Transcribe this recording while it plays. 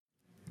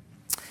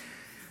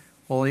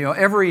Well,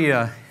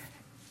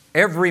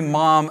 every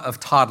mom of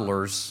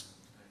toddlers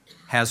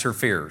has her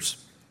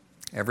fears.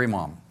 Every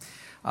mom.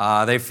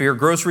 They fear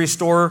grocery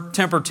store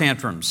temper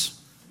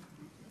tantrums.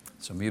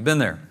 Some of you have been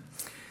there.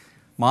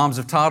 Moms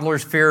of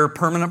toddlers fear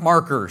permanent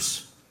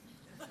markers.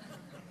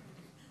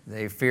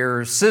 They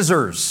fear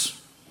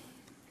scissors.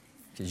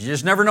 Because you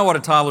just never know what a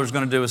toddler is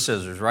going to do with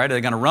scissors, right? Are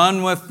they going to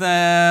run with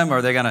them? Or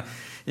are they going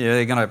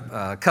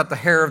to cut the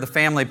hair of the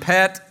family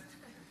pet?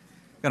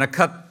 Going to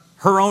cut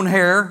her own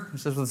hair?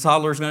 This is what the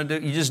toddler is going to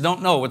do. You just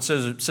don't know what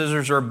scissors.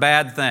 Scissors are a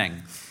bad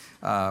thing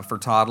for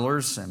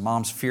toddlers, and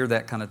moms fear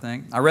that kind of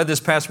thing. I read this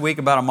past week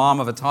about a mom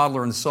of a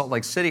toddler in the Salt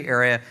Lake City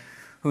area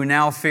who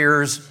now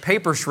fears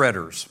paper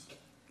shredders.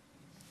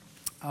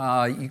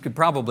 You could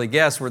probably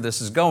guess where this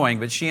is going,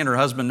 but she and her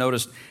husband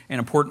noticed an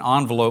important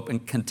envelope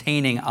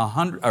containing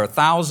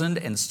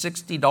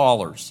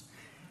 $1,060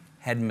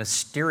 had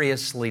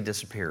mysteriously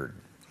disappeared.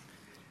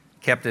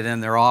 Kept it in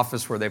their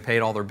office where they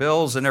paid all their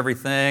bills and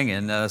everything,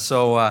 and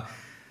so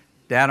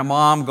Dad and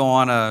Mom go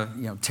on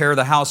a tear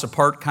the house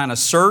apart kind of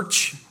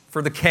search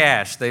for the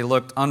cash. They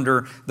looked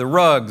under the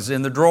rugs,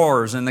 in the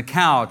drawers, in the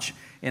couch,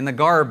 in the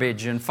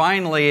garbage, and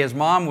finally, as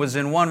Mom was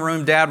in one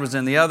room, Dad was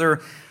in the other.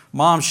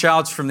 Mom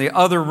shouts from the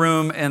other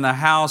room in the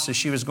house as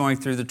she was going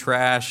through the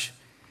trash,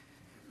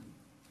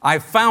 "I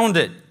found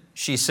it,"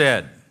 she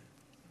said.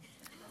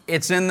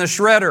 "It's in the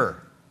shredder."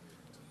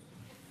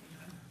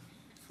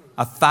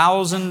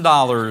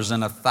 $1,000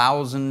 in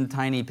 1,000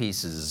 tiny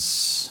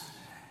pieces.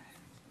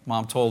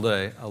 Mom told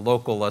a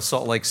local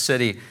Salt Lake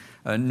City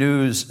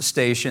news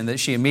station that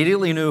she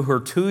immediately knew her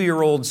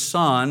 2-year-old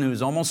son,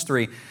 who's almost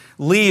 3,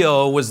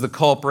 Leo, was the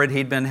culprit.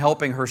 He'd been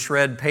helping her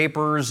shred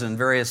papers and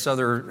various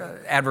other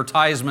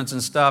advertisements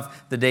and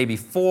stuff the day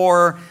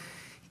before.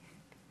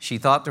 She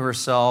thought to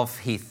herself,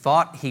 he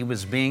thought he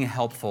was being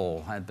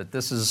helpful, but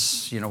this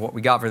is what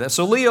we got for that.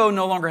 So Leo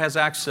no longer has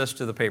access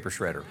to the paper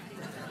shredder.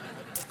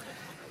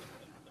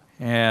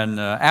 And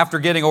after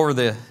getting over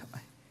the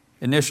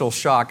initial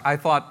shock, I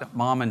thought that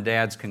Mom and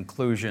Dad's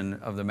conclusion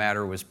of the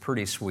matter was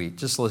pretty sweet.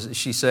 Just listen,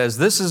 she says,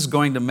 "This is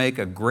going to make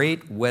a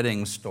great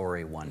wedding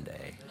story one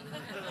day."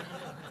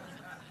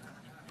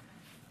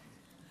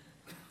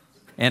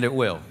 And it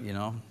will,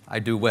 I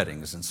do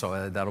weddings, and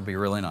so that'll be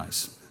really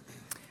nice.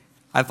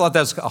 I thought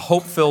that's a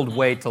hope-filled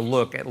way to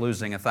look at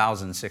losing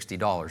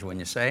 $1,060,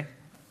 wouldn't you say?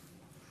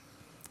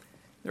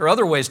 There are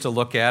other ways to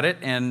look at it,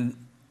 and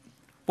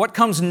what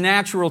comes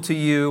natural to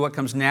you, what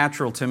comes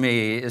natural to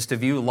me, is to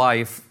view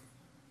life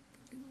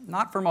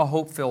not from a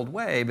hope-filled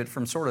way, but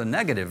from sort of a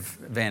negative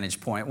vantage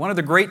point. One of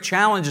the great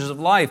challenges of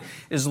life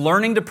is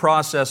learning to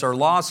process our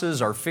losses,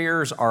 our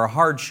fears, our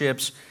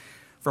hardships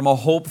from a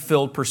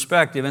hope-filled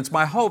perspective. And it's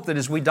my hope that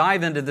as we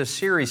dive into this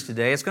series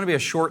today, it's going to be a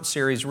short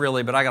series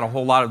really, but I got a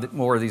whole lot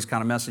more of these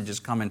kind of messages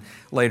coming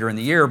later in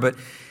the year. But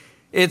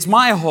it's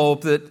my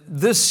hope that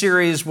this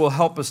series will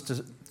help us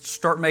to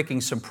start making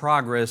some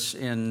progress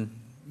in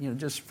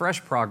just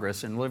fresh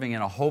progress in living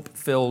in a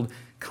hope-filled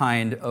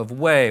kind of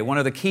way. One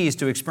of the keys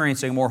to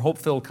experiencing a more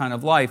hope-filled kind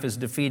of life is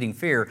defeating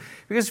fear.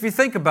 Because if you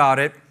think about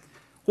it,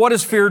 what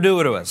does fear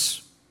do to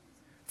us?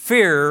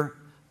 Fear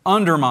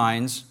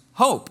undermines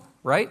hope,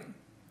 right?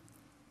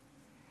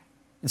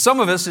 And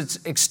some of us, it's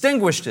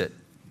extinguished it.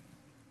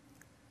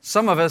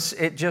 Some of us,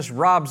 it just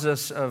robs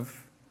us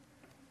of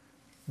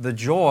the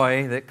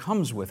joy that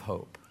comes with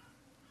hope.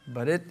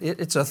 But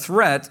it's a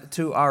threat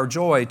to our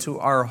joy, to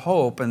our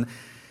hope. And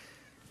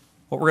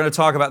what we're going to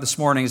talk about this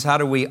morning is how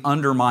do we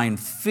undermine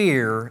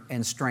fear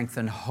and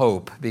strengthen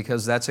hope,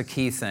 because that's a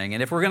key thing.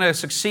 And if we're going to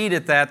succeed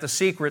at that, the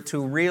secret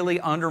to really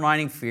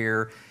undermining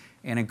fear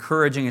and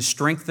encouraging and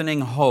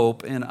strengthening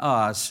hope in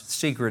us, the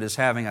secret is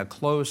having a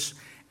close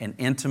and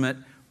intimate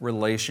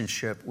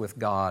relationship with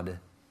God.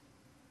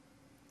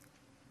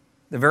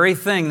 The very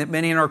thing that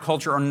many in our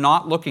culture are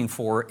not looking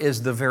for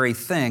is the very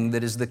thing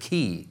that is the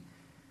key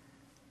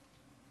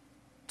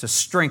to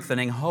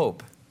strengthening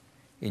hope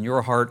in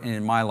your heart and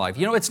in my life.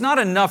 It's not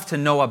enough to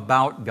know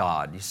about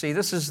God. You see,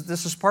 this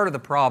is part of the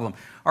problem.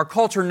 Our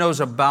culture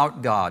knows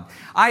about God.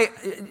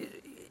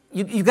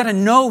 You've got to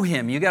know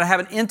Him. You've got to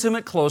have an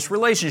intimate, close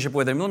relationship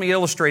with Him. Let me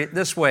illustrate it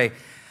this way.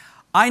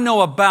 I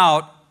know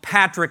about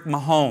Patrick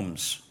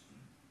Mahomes.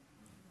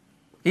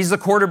 He's the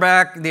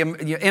quarterback, the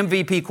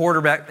MVP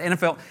quarterback,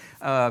 NFL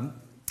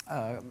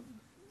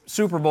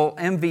Super Bowl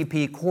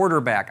MVP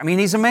quarterback.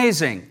 He's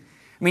amazing.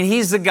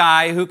 He's the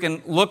guy who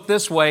can look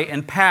this way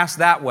and pass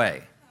that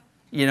way,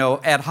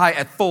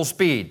 at full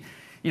speed.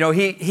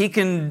 He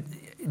can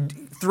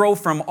throw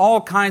from all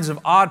kinds of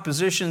odd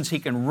positions. He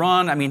can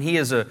run. He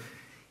is a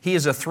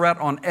threat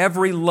on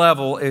every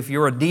level if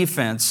you're a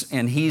defense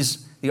and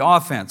he's the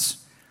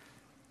offense.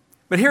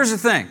 But here's the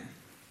thing.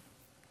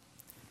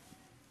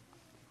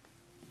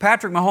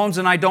 Patrick Mahomes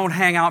and I don't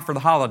hang out for the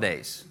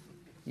holidays,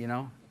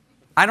 I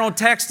don't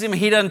text him,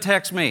 he doesn't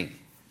text me.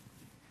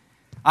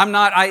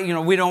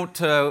 We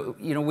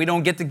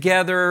don't get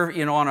together,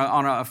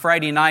 on a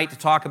Friday night to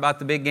talk about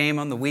the big game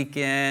on the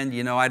weekend.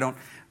 I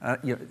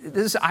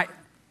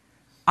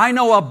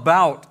know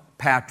about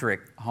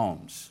Patrick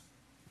Mahomes.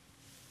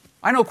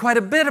 I know quite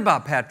a bit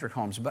about Patrick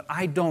Holmes, but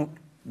I don't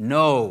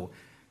know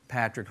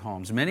Patrick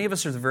Holmes. Many of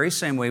us are the very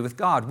same way with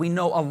God. We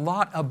know a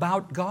lot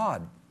about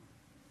God,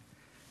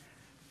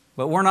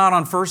 but we're not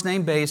on first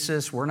name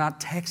basis. We're not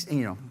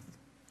texting,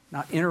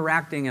 not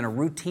interacting in a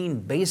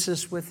routine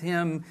basis with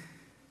Him.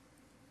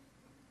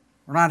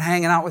 We're not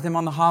hanging out with Him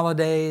on the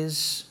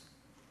holidays.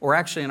 Or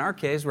actually, in our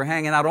case, we're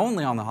hanging out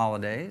only on the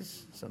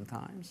holidays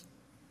sometimes.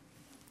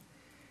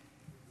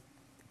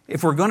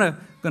 If we're going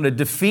to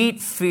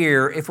defeat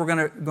fear, if we're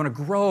going to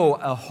grow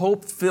a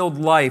hope-filled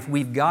life,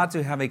 we've got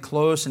to have a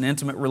close and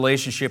intimate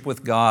relationship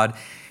with God.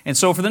 And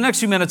so for the next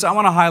few minutes, I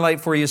want to highlight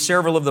for you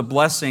several of the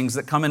blessings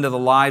that come into the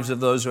lives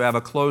of those who have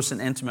a close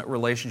and intimate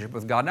relationship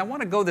with God. And I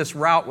want to go this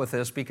route with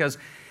this because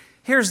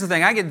here's the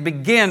thing. I could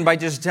begin by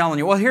just telling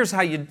you, well, here's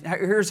how you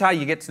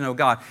get to know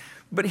God.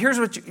 But here's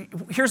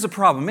the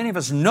problem. Many of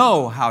us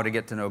know how to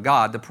get to know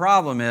God. The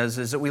problem is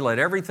that we let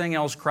everything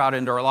else crowd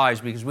into our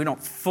lives because we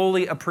don't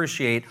fully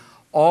appreciate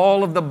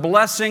all of the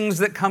blessings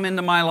that come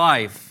into my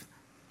life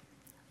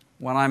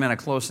when I'm in a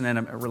close and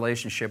intimate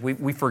relationship.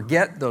 We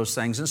forget those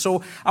things. And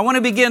so I want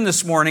to begin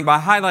this morning by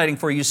highlighting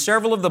for you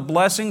several of the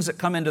blessings that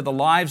come into the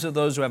lives of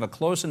those who have a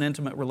close and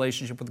intimate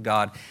relationship with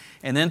God.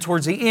 And then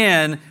towards the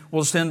end,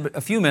 we'll spend a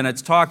few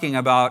minutes talking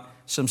about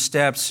some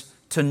steps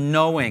to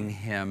knowing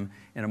Him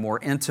in a more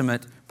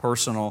intimate,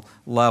 personal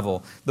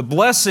level. The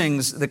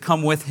blessings that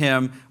come with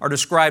Him are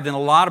described in a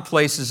lot of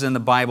places in the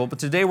Bible, but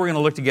today we're going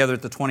to look together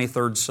at the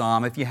 23rd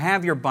Psalm. If you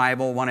have your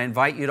Bible, I want to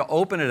invite you to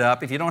open it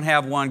up. If you don't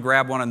have one,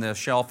 grab one on the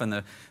shelf in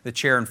the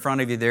chair in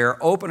front of you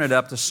there. Open it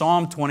up to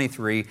Psalm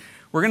 23.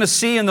 We're going to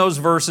see in those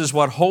verses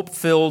what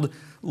hope-filled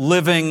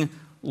living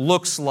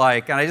looks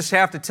like. And I just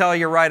have to tell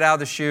you right out of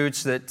the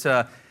chutes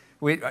that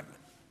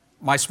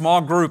my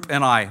small group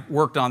and I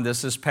worked on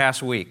this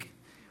past week.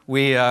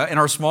 In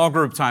our small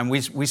group time,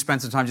 we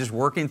spent some time just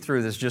working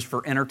through this just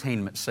for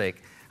entertainment's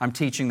sake. I'm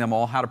teaching them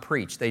all how to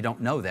preach. They don't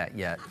know that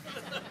yet.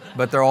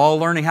 But they're all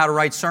learning how to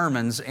write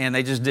sermons, and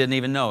they just didn't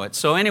even know it.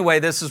 So anyway,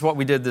 this is what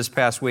we did this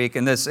past week,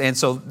 and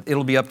so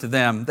it'll be up to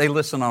them. They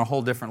listen on a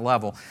whole different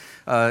level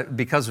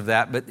because of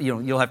that, but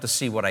you'll have to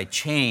see what I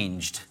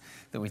changed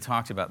that we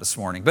talked about this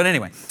morning. But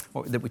anyway,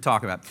 that we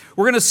talk about.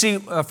 We're going to see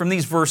from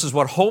these verses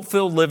what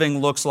hope-filled living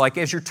looks like.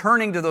 As you're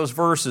turning to those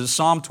verses,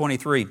 Psalm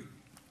 23,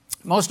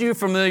 most of you are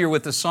familiar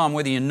with the psalm,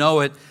 whether you know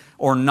it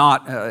or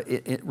not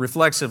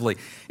reflexively.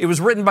 It was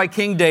written by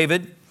King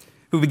David,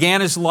 who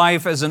began his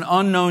life as an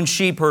unknown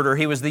sheep herder.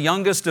 He was the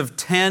youngest of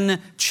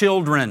 10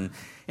 children.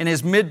 In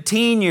his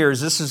mid-teen years,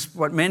 this is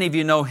what many of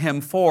you know him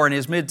for, in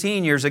his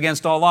mid-teen years,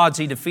 against all odds,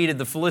 he defeated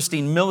the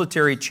Philistine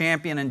military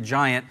champion and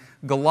giant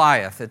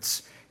Goliath.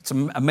 It's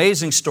an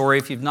amazing story.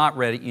 If you've not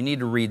read it, you need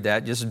to read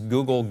that. Just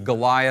Google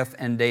Goliath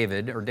and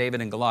David, or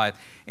David and Goliath,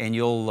 and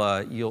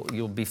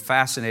you'll be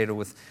fascinated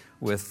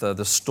with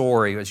the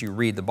story as you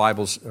read the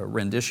Bible's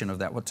rendition of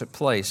that, what took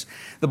place.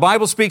 The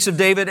Bible speaks of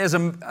David as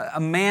a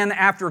man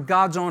after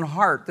God's own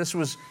heart. This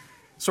was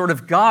sort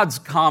of God's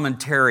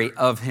commentary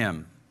of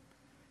him.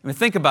 I mean,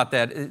 think about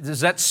that.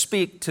 Does that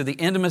speak to the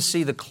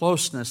intimacy, the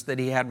closeness that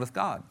he had with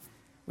God?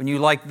 When you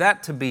like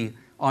that to be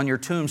on your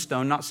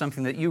tombstone, not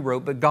something that you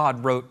wrote, but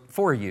God wrote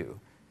for you.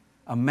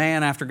 A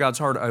man after God's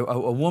heart,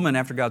 a woman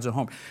after God's own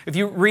home. If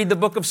you read the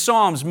book of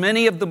Psalms,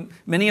 many of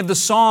the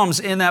Psalms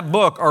in that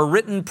book are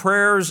written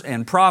prayers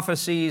and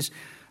prophecies.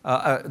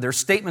 They're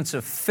statements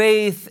of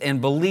faith and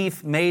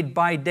belief made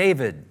by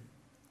David.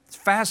 It's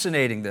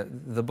fascinating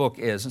that the book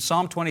is. And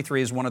Psalm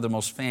 23 is one of the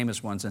most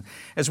famous ones. And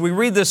as we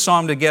read this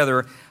psalm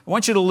together, I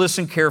want you to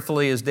listen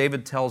carefully as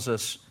David tells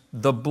us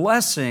the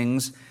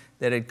blessings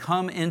that had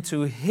come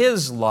into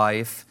his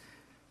life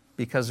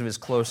because of his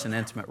close and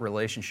intimate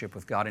relationship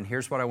with God. And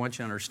here's what I want you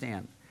to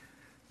understand.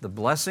 The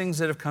blessings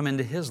that have come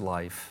into his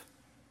life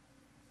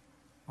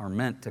are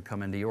meant to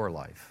come into your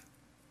life.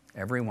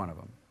 Every one of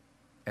them.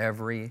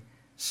 Every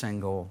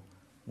single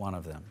one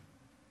of them.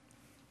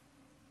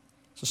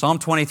 So Psalm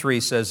 23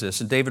 says this,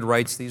 and David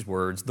writes these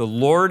words, "The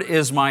Lord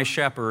is my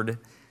shepherd,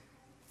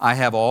 I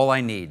have all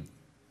I need.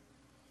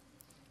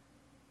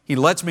 He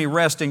lets me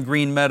rest in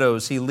green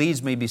meadows. He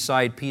leads me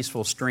beside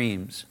peaceful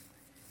streams.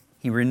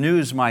 He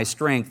renews my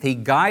strength. He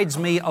guides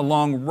me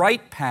along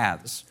right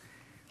paths,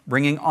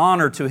 bringing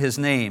honor to His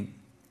name.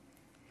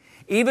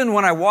 Even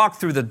when I walk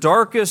through the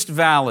darkest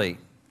valley,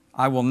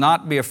 I will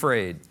not be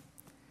afraid,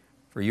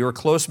 for You are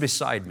close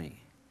beside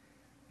me.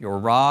 Your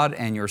rod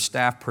and Your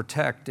staff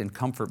protect and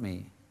comfort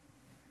me.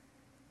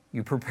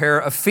 You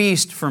prepare a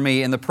feast for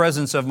me in the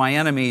presence of my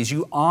enemies.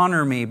 You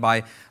honor me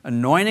by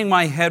anointing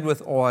my head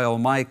with oil.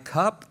 My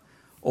cup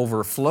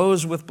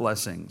overflows with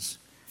blessings.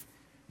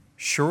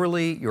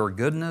 Surely Your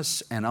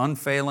goodness and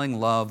unfailing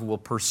love will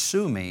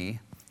pursue me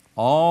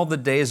all the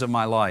days of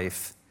my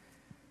life.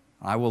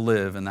 I will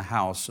live in the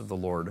house of the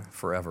Lord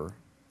forever."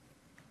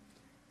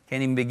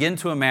 Can't even begin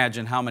to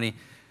imagine how many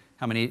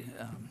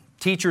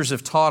teachers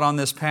have taught on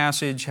this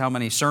passage, how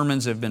many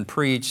sermons have been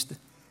preached.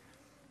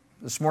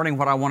 This morning,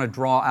 what I want to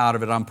draw out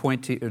of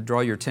it,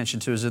 draw your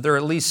attention to, is that there are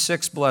at least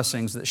 6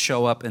 blessings that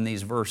show up in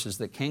these verses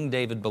that King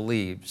David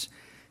believes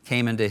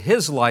came into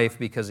his life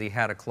because he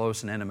had a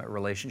close and intimate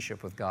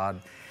relationship with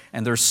God.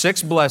 And there's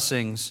 6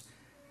 blessings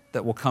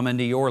that will come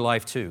into your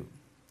life too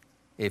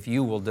if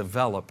you will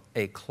develop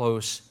a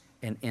close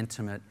and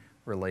intimate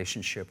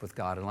relationship with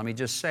God. And let me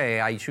just say,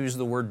 I choose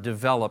the word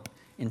develop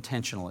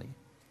intentionally.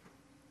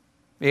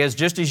 Because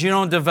just as you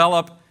don't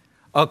develop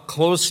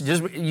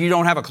you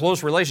don't have a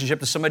close relationship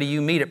to somebody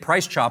you meet at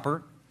Price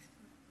Chopper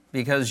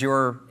because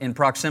you're in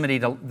proximity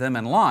to them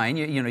in line,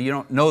 you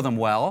don't know them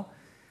well.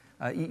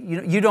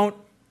 You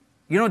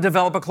don't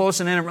develop a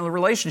close and intimate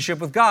relationship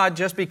with God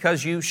just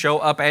because you show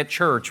up at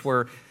church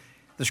where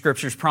the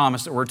Scriptures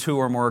promise that where 2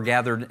 or more are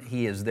gathered,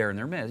 He is there in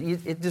their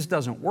midst. It just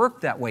doesn't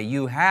work that way.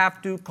 You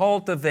have to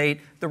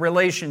cultivate the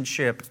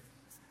relationship.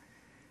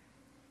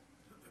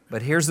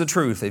 But here's the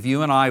truth. If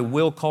you and I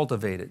will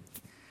cultivate it,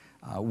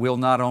 we'll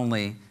not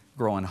only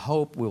grow in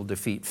hope, we'll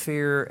defeat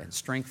fear and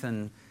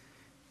strengthen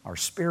our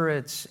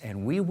spirits,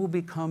 and we will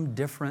become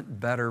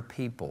different, better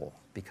people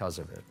because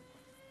of it.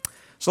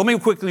 So let me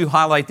quickly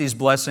highlight these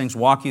blessings,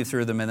 walk you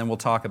through them, and then we'll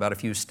talk about a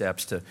few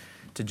steps to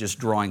just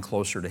drawing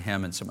closer to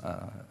Him and some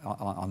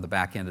on the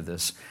back end of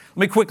this.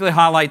 Let me quickly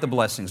highlight the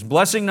blessings.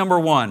 Blessing number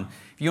 1,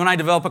 if you and I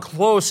develop a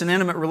close and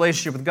intimate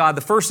relationship with God,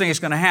 the first thing that's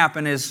going to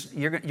happen is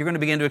you're going to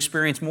begin to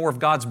experience more of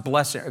God's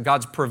blessing,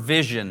 God's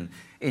provision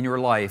in your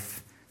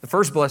life. The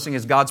first blessing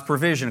is God's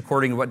provision,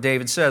 according to what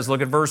David says.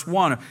 Look at verse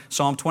 1 of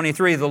Psalm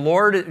 23. The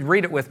Lord,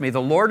 read it with me.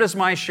 The Lord is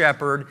my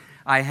shepherd.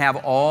 I have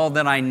all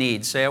that I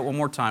need. Say it one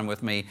more time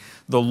with me.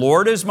 The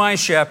Lord is my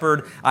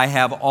shepherd. I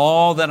have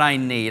all that I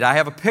need. I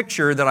have a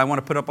picture that I want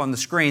to put up on the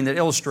screen that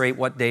illustrates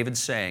what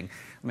David's saying.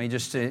 Let me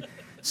just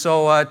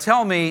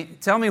tell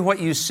me what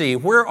you see.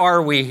 Where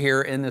are we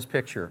here in this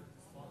picture?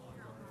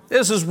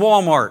 This is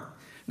Walmart.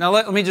 Now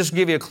let me just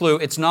give you a clue.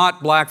 It's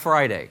not Black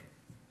Friday.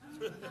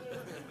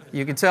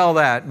 You can tell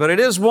that, but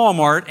it is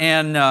Walmart.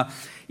 And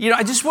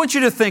I just want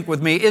you to think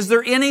with me, is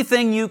there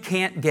anything you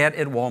can't get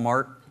at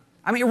Walmart?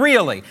 I mean,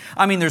 really.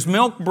 I mean, there's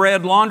milk,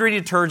 bread, laundry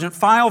detergent,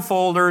 file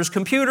folders,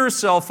 computers,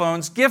 cell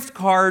phones, gift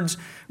cards,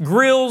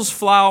 grills,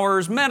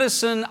 flowers,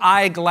 medicine,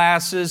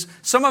 eyeglasses.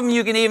 Some of them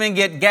you can even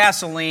get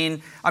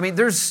gasoline. I mean,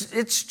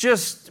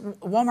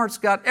 Walmart's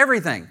got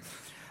everything.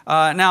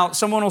 Now,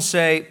 someone will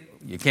say,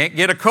 you can't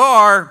get a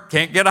car,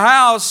 can't get a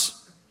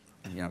house,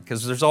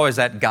 because there's always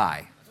that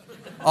guy.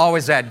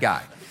 Always that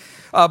guy.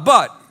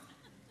 But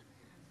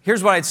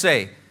here's what I'd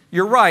say.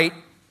 You're right,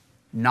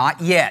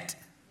 not yet.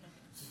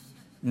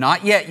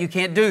 Not yet, you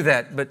can't do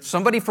that. But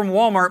somebody from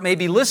Walmart may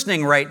be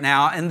listening right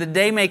now, and the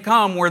day may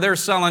come where they're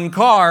selling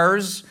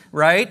cars,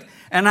 right,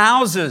 and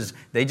houses.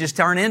 They just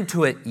aren't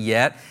into it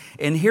yet.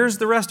 And here's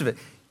the rest of it.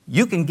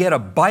 You can get a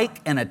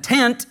bike and a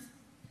tent,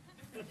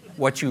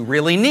 what you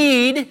really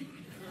need,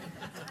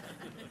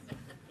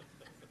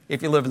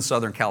 if you live in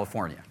Southern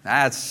California.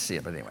 That's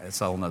it, but anyway, that's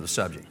a whole other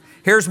subject.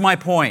 Here's my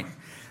point.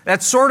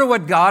 That's sort of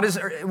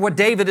what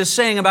David is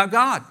saying about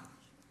God.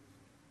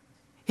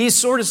 He's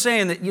sort of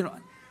saying that,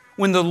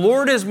 when the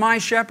Lord is my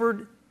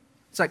shepherd,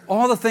 it's like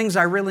all the things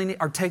I really need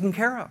are taken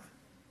care of.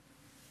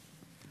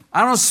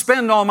 I don't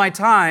spend all my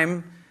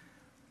time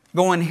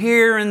going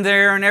here and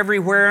there and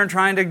everywhere and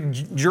trying to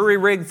jury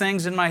rig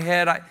things in my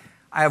head. I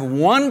have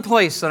one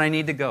place that I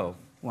need to go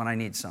when I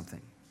need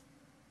something.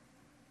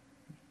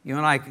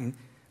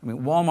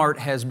 Walmart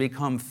has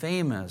become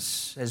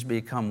famous, has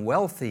become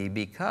wealthy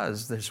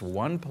because there's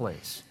one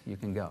place you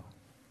can go.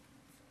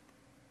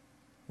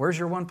 Where's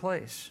your one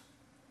place?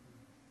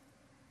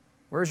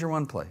 Where's your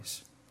one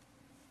place?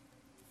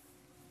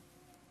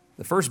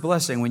 The first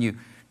blessing when you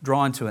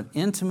draw into an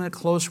intimate,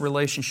 close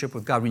relationship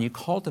with God, when you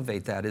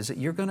cultivate that, is that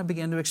you're going to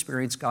begin to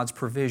experience God's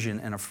provision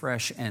in a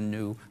fresh and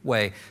new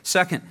way.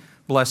 Second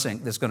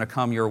blessing that's going to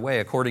come your way,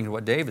 according to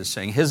what David is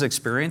saying, his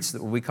experience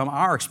that will become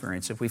our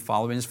experience if we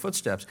follow in his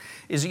footsteps,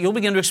 is that you'll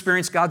begin to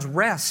experience God's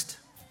rest.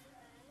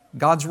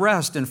 God's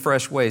rest in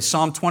fresh ways.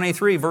 Psalm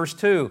 23, verse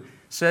 2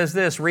 says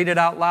this. Read it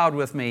out loud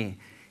with me.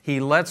 He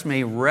lets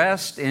me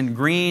rest in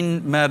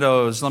green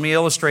meadows. Let me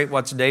illustrate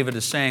what David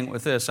is saying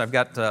with this. I've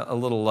got a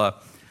little...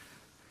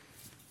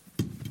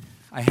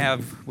 I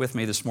have with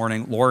me this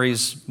morning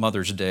Lori's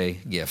Mother's Day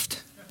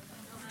gift.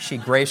 She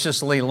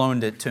graciously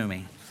loaned it to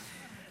me.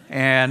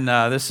 And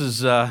this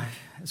is,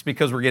 it's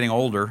because we're getting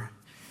older.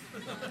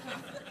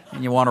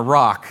 And you want to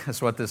rock.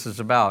 That's what this is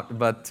about.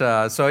 But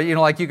so,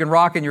 like you can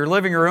rock in your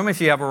living room if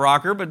you have a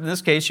rocker, but in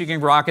this case you can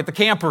rock at the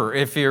camper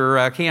if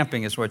you're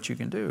camping is what you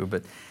can do.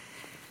 But,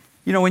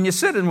 when you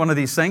sit in one of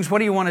these things, what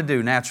do you want to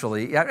do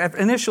naturally?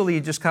 Initially,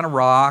 you just kind of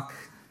rock.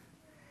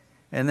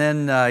 And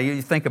then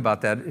you think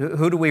about that.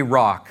 Who do we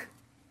rock?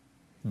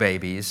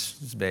 Babies.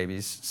 It's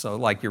babies. So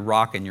like you're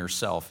rocking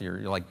yourself. You're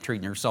like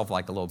treating yourself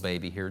like a little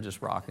baby here.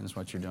 Just rocking is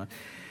what you're doing.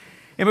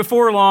 And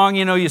before long,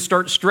 you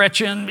start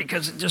stretching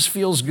because it just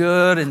feels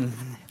good. And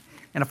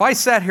if I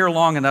sat here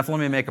long enough, let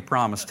me make a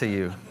promise to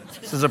you.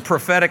 This is a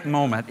prophetic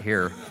moment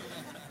here.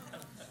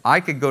 I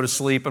could go to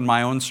sleep in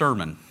my own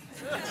sermon.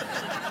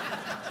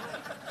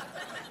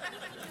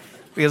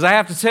 Because I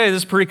have to tell you,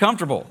 this is pretty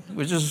comfortable,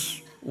 which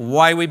is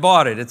why we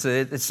bought it.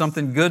 It's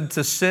something good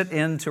to sit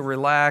in, to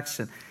relax.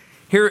 And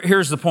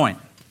here's the point.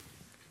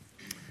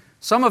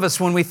 Some of us,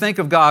 when we think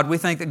of God, we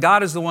think that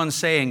God is the one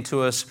saying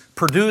to us,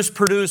 produce,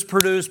 produce,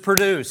 produce,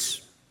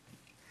 produce.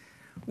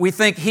 We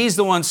think He's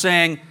the one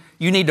saying,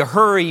 you need to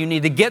hurry, you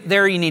need to get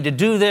there, you need to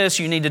do this,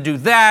 you need to do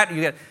that.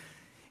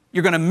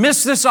 You're going to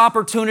miss this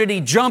opportunity,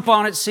 jump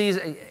on it, seize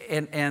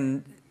it.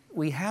 And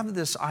we have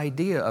this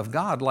idea of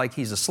God like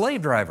He's a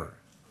slave driver.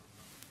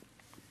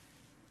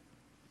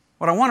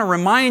 What I want to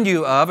remind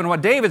you of, and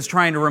what David's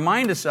trying to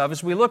remind us of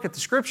as we look at the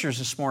Scriptures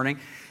this morning,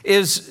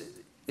 is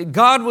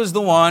God was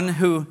the one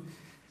who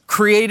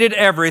created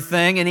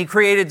everything, and He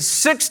created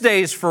 6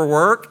 days for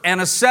work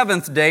and a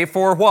seventh day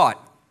for what?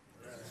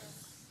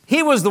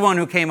 He was the one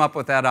who came up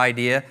with that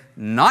idea,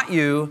 not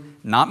you,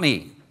 not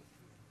me.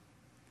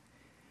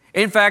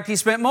 In fact, He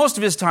spent most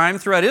of His time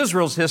throughout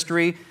Israel's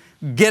history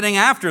getting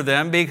after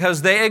them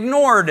because they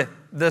ignored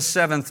the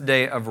seventh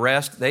day of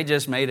rest. They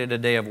just made it a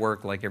day of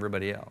work like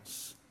everybody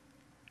else.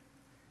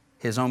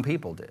 His own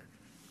people did.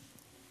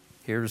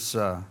 Here's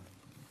the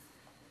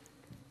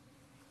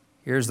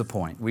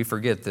point. We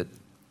forget that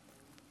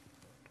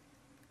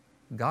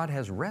God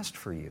has rest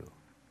for you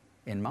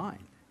in mind.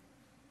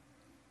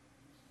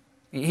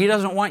 He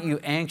doesn't want you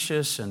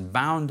anxious and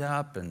bound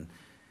up and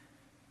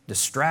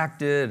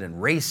distracted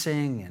and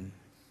racing and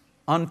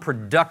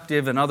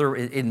unproductive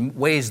in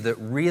ways that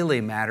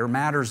really matter,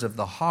 matters of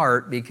the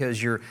heart,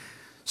 because you're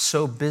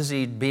so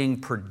busy being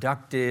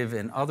productive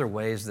in other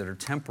ways that are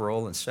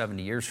temporal and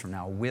 70 years from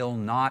now will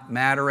not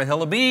matter a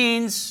hill of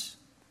beans.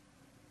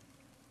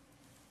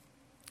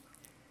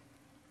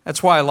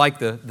 That's why I like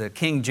the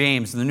King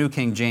James, the New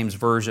King James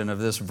version of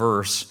this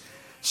verse.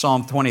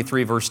 Psalm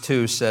 23 verse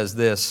 2 says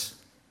this,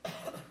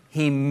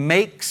 He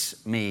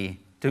makes me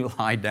to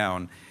lie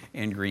down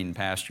in green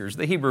pastures.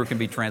 The Hebrew can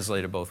be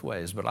translated both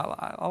ways, but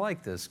I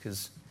like this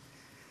because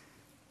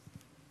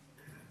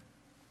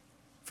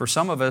for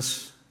some of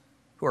us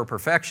who are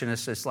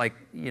perfectionists, it's like,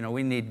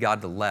 we need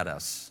God to let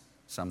us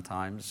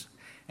sometimes.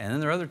 And then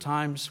there are other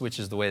times, which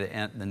is the way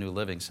the New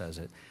Living says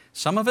it,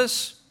 some of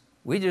us,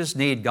 we just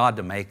need God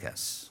to make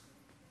us.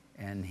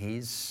 And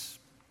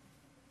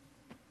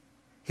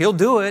He'll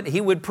do it.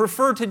 He would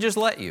prefer to just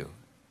let you.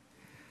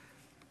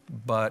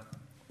 But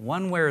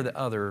one way or the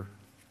other,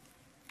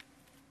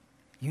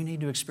 you need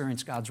to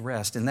experience God's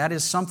rest. And that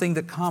is something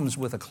that comes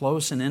with a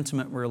close and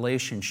intimate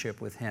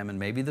relationship with Him. And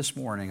maybe this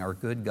morning our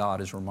good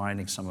God is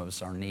reminding some of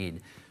us our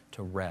need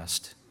to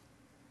rest.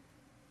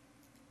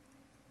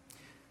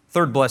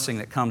 Third blessing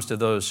that comes to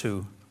those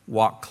who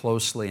walk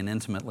closely and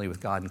intimately with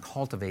God and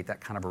cultivate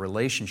that kind of a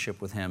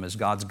relationship with Him is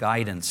God's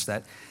guidance.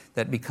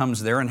 That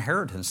becomes their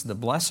inheritance, the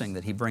blessing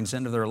that He brings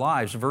into their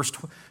lives. Verse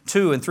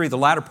 2 and 3, the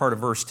latter part of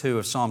verse 2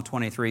 of Psalm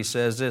 23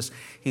 says this,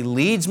 He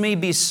leads me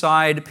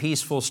beside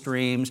peaceful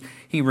streams.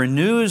 He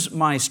renews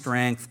my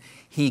strength.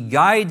 He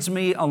guides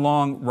me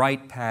along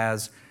right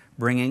paths,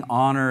 bringing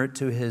honor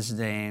to His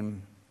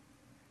name.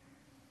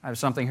 I have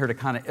something here to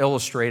kind of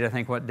illustrate, I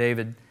think, what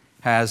David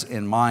has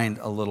in mind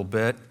a little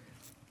bit.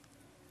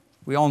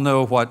 We all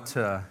know what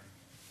a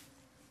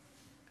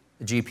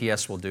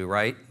GPS will do,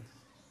 right?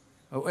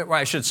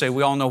 I should say,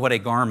 we all know what a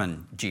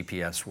Garmin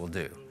GPS will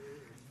do.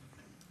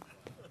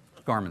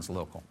 Garmin's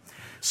local.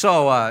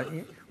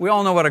 So we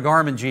all know what a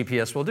Garmin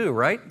GPS will do,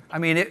 right? I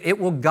mean, it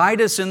will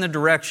guide us in the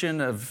direction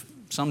of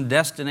some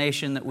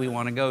destination that we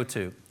want to go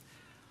to.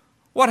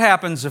 What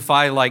happens if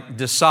I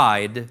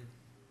decide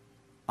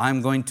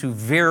I'm going to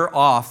veer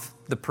off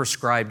the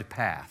prescribed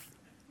path?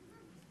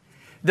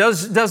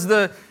 Does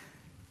the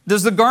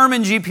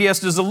Garmin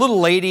GPS, does the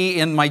little lady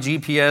in my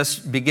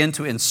GPS begin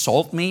to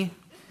insult me?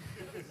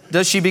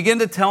 Does she begin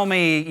to tell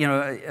me,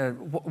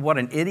 what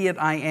an idiot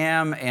I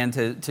am and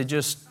to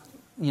just,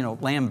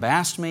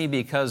 lambaste me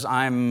because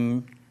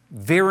I'm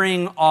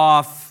veering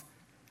off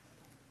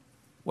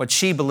what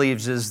she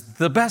believes is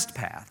the best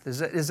path? Is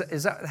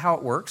that how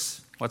it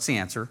works? What's the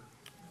answer?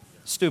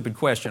 Stupid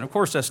question. Of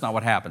course, that's not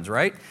what happens,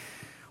 right?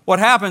 What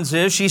happens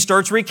is she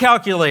starts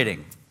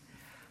recalculating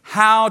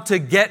how to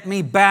get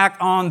me back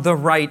on the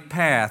right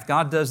path.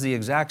 God does the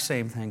exact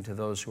same thing to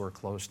those who are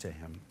close to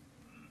Him.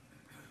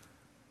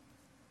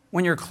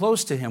 When you're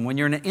close to Him, when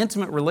you're in an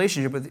intimate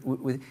relationship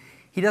with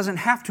He doesn't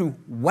have to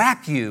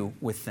whack you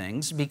with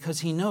things because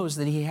He knows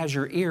that He has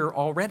your ear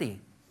already.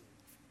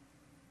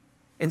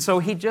 And so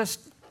He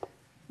just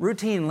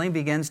routinely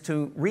begins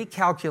to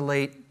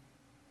recalculate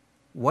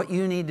what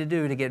you need to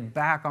do to get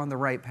back on the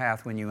right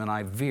path when you and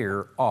I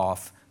veer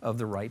off of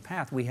the right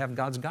path. We have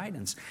God's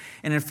guidance.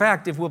 And in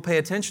fact, if we'll pay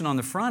attention on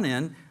the front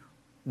end,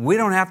 we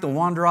don't have to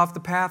wander off the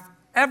path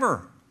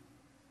ever.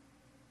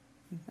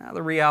 Now,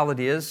 the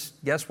reality is,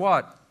 guess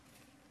what?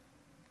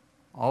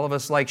 All of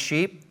us, like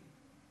sheep,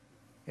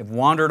 have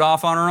wandered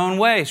off on our own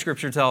way,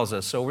 Scripture tells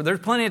us. So there's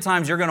plenty of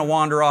times you're going to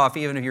wander off,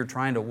 even if you're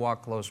trying to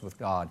walk close with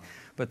God.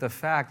 But the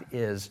fact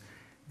is,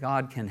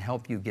 God can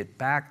help you get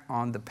back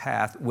on the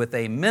path with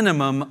a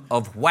minimum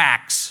of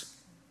whacks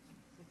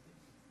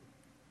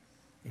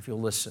if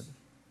you'll listen.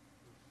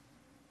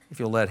 if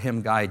you'll let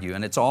Him guide you.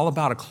 And it's all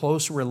about a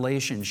close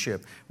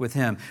relationship with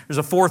Him. There's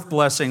a fourth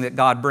blessing that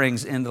God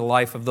brings into the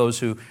life of those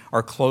who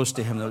are close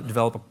to Him, that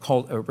develop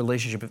a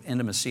relationship of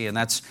intimacy, and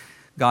that's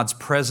God's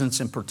presence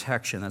and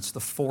protection. That's the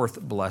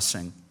fourth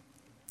blessing.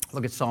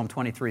 Look at Psalm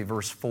 23,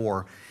 verse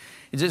 4.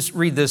 You just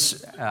read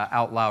this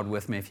out loud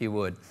with me, if you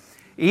would.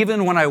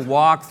 Even when I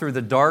walk through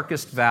the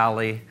darkest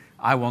valley,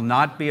 I will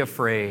not be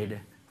afraid,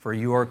 for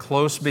you are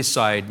close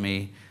beside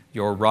me.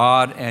 Your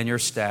rod and your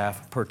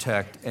staff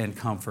protect and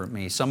comfort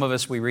me. Some of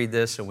us, we read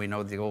this and we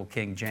know the old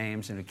King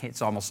James, and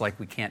it's almost like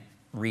we can't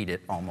read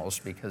it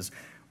almost because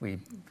we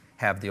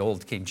have the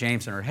old King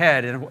James in our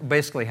head. And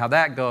basically how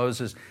that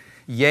goes is,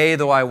 yea,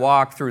 though I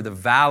walk through the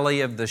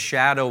valley of the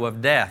shadow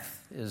of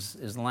death is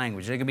the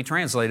language. It can be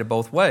translated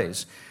both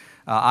ways.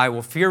 I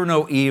will fear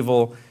no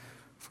evil,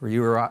 for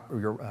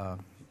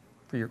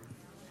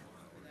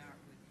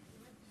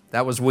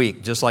that was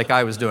weak, just like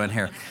I was doing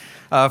here.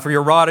 For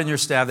your rod and your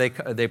staff, they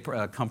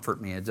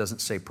comfort me. It doesn't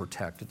say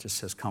protect, it just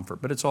says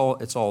comfort. But it's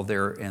all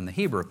there in the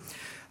Hebrew.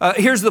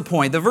 Here's the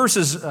point. The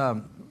verses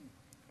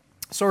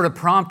sort of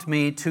prompt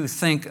me to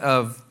think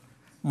of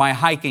my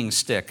hiking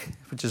stick,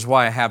 which is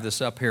why I have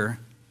this up here.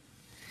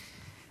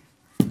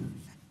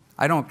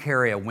 I don't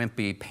carry a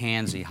wimpy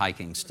pansy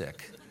hiking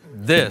stick.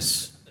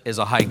 This is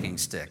a hiking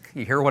stick.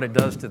 You hear what it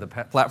does to the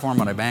platform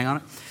when I bang on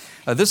it?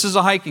 This is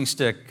a hiking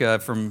stick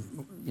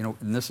and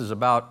this is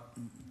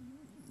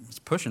it's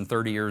pushing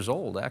 30 years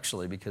old,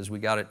 actually, because we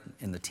got it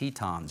in the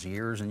Tetons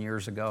years and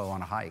years ago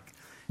on a hike,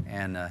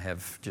 and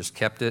have just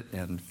kept it,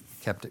 kind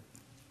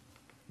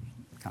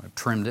of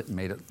trimmed it and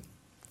made it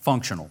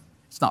functional.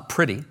 It's not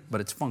pretty, but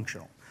it's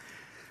functional.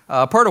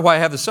 Part of why I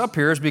have this up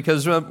here is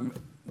because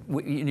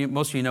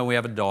most of you know we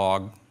have a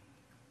dog.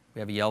 We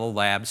have a yellow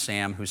lab,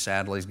 Sam, who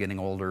sadly is getting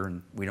older,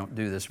 and we don't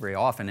do this very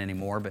often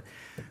anymore, but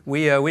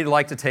we'd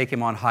like to take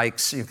him on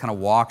hikes, kind of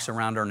walks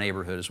around our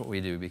neighborhood is what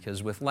we do,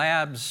 because with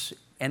labs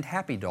and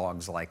happy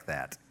dogs like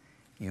that,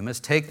 you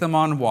must take them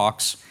on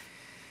walks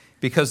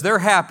because they're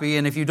happy,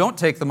 and if you don't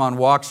take them on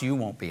walks, you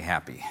won't be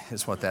happy,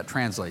 is what that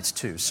translates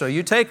to. So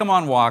you take them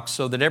on walks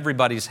so that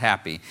everybody's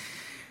happy.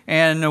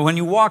 And when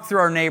you walk through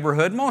our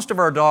neighborhood, most of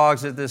our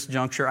dogs at this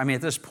juncture,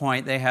 at this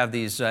point, they have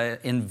these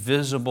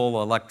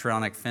invisible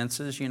electronic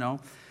fences,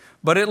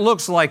 but it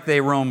looks like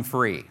they roam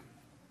free.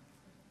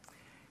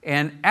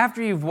 And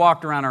after you've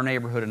walked around our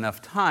neighborhood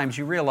enough times,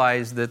 you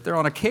realize that there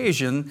on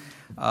occasion,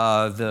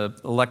 the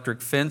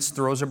electric fence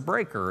throws a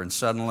breaker, and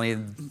suddenly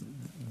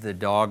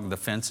the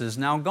fence is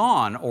now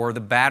gone, or the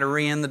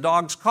battery in the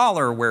dog's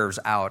collar wears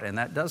out, and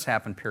that does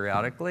happen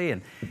periodically.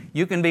 And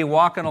you can be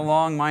walking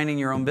along, minding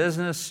your own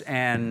business,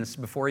 and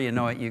before you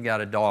know it, you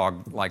got a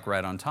dog like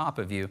right on top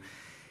of you.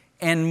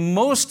 And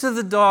most of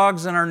the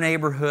dogs in our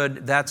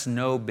neighborhood, that's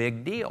no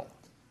big deal.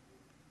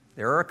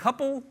 There are a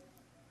couple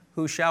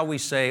who, shall we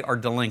say, are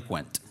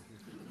delinquent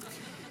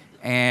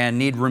and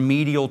need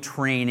remedial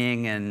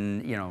training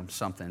and,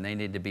 something. They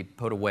need to be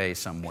put away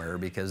somewhere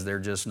because they're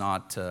just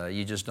not,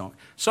 you just don't.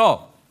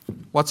 So,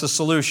 what's the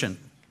solution?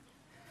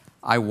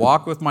 I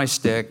walk with my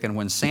stick, and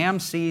when Sam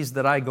sees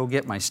that I go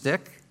get my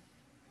stick,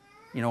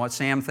 you know what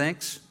Sam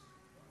thinks?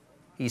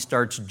 He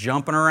starts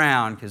jumping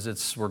around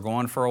because we're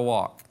going for a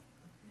walk.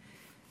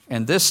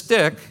 And this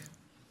stick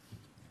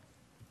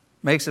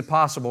makes it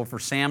possible for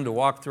Sam to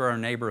walk through our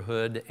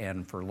neighborhood,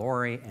 and for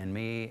Lori and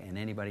me and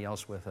anybody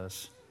else with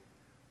us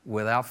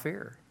without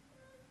fear.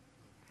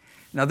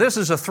 Now, this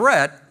is a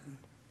threat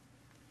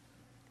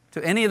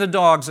to any of the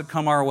dogs that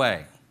come our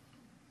way.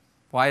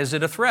 Why is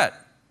it a threat?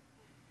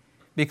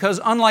 Because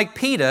unlike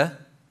PETA,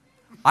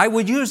 I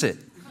would use it.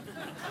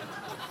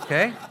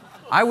 Okay?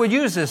 I would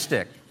use this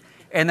stick.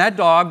 And that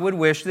dog would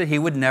wish that he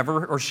would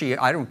never, or she,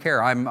 I don't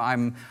care.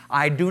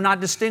 I do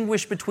not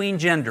distinguish between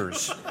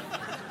genders.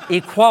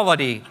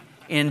 Equality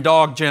in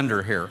dog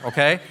gender here,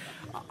 okay?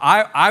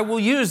 I will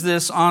use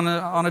this on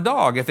a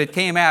dog if it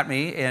came at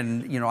me,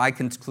 and I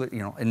can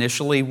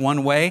initially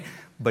one way,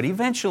 but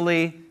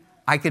eventually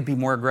I could be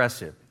more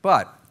aggressive.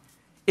 But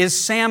is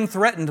Sam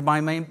threatened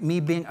by me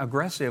being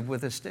aggressive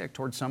with a stick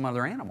towards some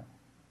other animal?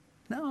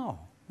 No.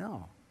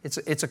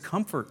 It's a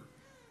comfort.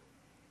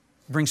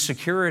 It brings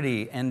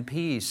security and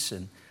peace,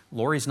 and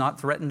Lori's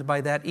not threatened by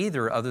that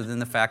either, other than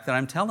the fact that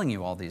I'm telling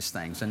you all these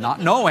things and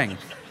not knowing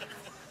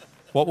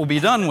what will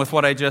be done with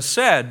what I just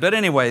said. But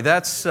anyway,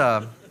 that's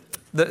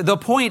the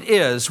point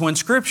is, when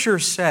Scripture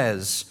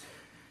says,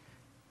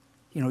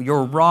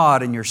 your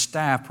rod and your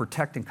staff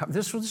protect and cover,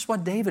 this is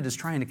what David is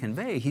trying to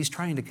convey. He's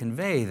trying to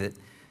convey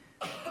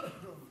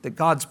that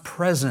God's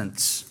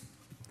presence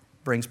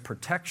brings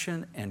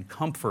protection and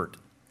comfort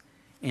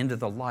into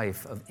the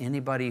life of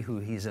anybody who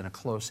he's in a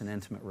close and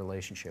intimate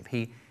relationship.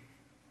 He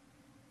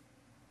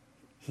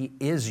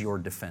is your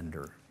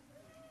defender.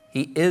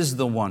 He is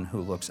the one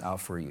who looks out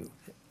for you.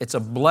 It's a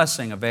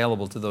blessing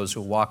available to those who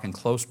walk in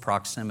close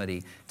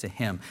proximity to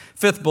Him.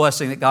 Fifth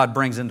blessing that God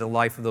brings into the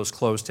life of those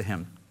close to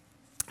Him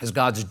is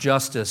God's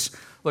justice.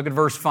 Look at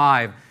verse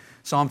 5.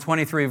 Psalm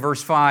 23,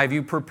 verse 5.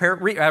 You prepare,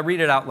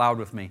 read it out loud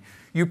with me.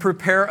 You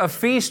prepare a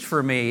feast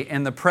for me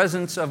in the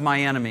presence of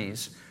my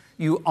enemies.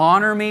 You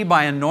honor me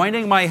by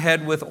anointing my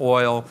head with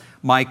oil.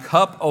 My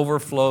cup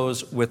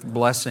overflows with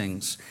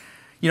blessings.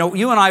 You know,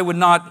 you and I would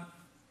not,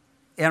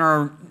 in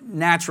our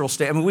natural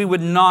state, I mean, we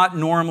would not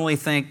normally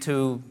think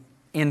to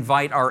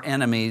invite our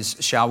enemies,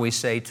 shall we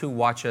say, to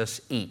watch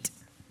us eat.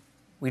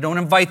 We don't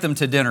invite them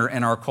to dinner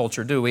in our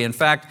culture, do we? In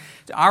fact,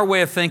 our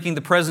way of thinking,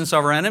 the presence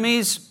of our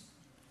enemies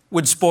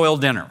would spoil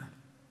dinner,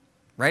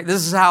 right?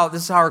 This is how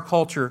our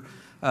culture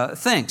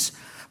thinks.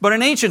 But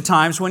in ancient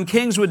times, when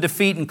kings would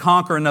defeat and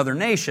conquer another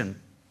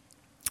nation,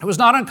 it was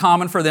not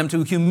uncommon for them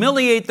to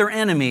humiliate their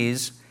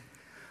enemies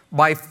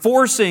by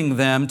forcing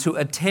them to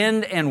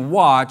attend and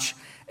watch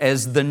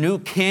as the new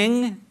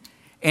king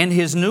and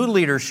his new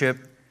leadership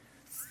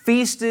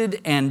feasted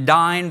and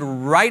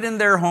dined right in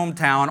their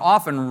hometown,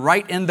 often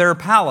right in their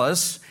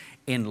palace,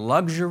 in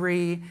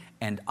luxury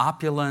and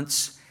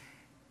opulence.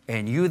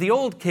 And you, the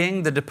old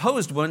king, the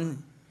deposed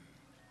one,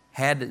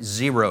 had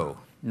zero,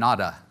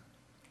 nada.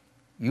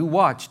 You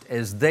watched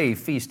as they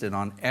feasted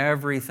on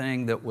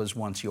everything that was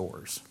once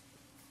yours.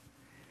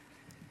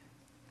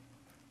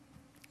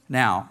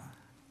 Now,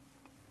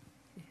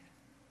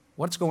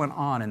 what's going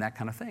on in that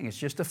kind of thing? It's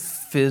just a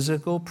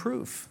physical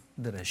proof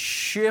that a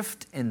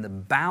shift in the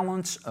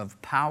balance of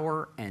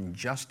power and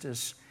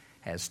justice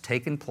has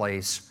taken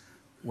place,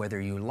 whether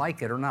you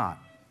like it or not.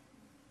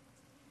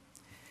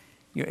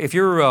 If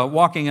you're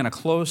walking in a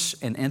close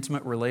and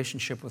intimate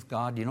relationship with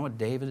God, do you know what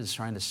David is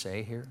trying to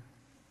say here?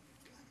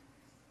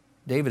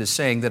 David is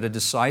saying that a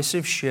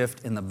decisive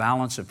shift in the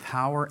balance of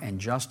power and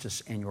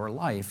justice in your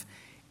life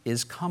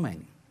is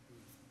coming.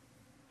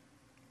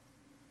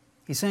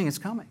 He's saying it's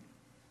coming.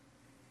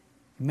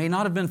 It may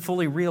not have been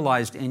fully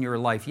realized in your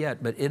life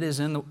yet, but it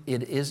is in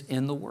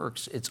the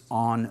works. It's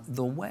on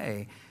the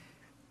way.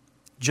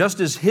 Just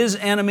as his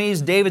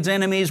enemies, David's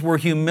enemies, were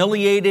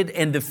humiliated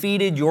and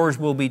defeated, yours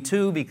will be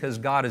too, because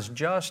God is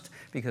just,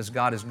 because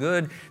God is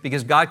good,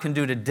 because God can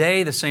do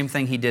today the same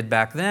thing he did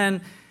back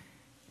then.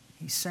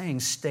 He's saying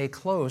stay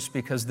close,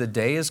 because the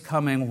day is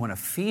coming when a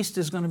feast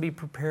is going to be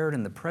prepared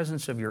in the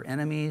presence of your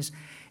enemies,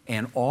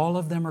 and all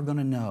of them are going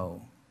to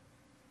know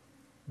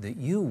that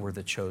you were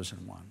the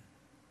chosen one,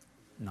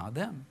 not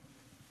them.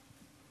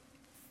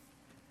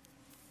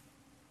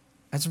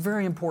 That's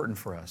very important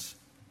for us.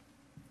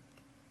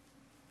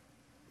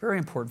 Very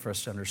important for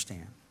us to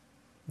understand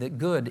that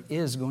good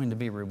is going to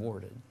be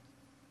rewarded.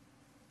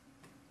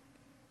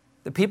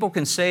 That people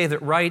can say that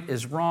right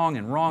is wrong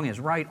and wrong is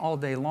right all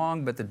day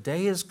long, but the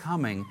day is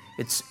coming.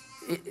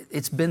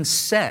 It's been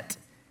set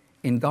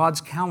in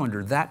God's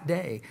calendar that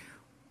day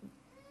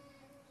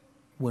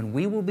when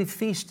we will be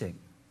feasting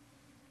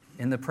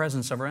in the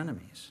presence of our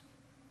enemies,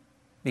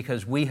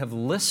 because we have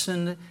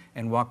listened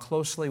and walked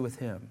closely with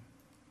Him.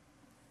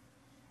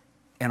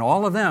 And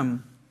all of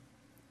them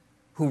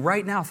who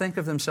right now think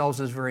of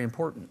themselves as very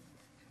important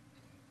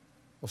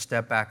will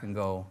step back and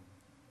go,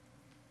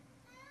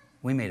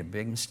 we made a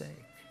big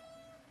mistake.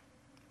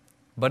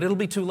 But it'll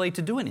be too late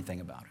to do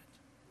anything about it.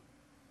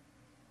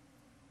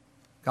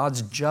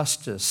 God's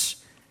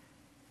justice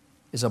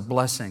is a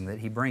blessing that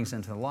He brings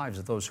into the lives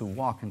of those who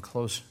walk in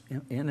close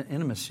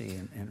intimacy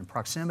and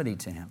proximity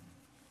to Him.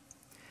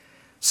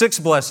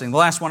 Sixth blessing, the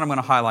last one I'm going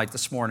to highlight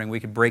this morning. We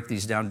could break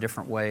these down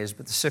different ways,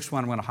 but the sixth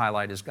one I'm going to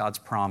highlight is God's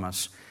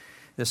promise.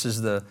 This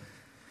is the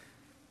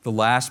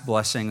last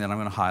blessing that I'm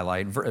going to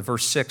highlight.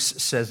 Verse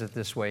 6 says it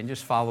this way, and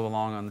just follow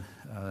along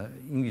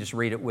you can just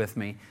read it with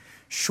me.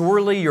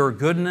 Surely your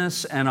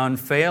goodness and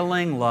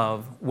unfailing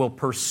love will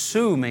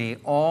pursue me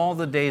all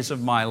the days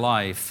of my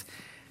life,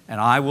 and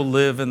I will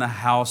live in the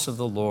house of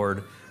the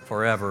Lord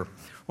forever.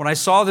 When I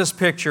saw this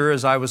picture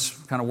as I was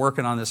kind of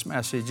working on this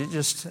message, it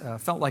just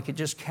felt like it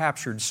just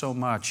captured so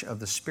much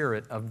of the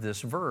spirit of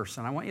this verse.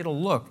 And I want you to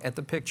look at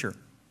the picture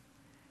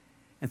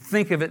and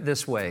think of it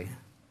this way.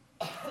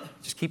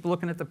 Just keep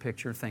looking at the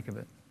picture and think of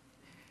it.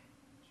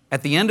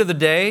 At the end of the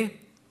day,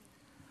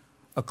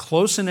 a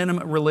close and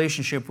intimate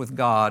relationship with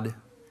God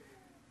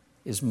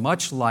is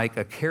much like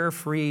a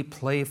carefree,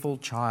 playful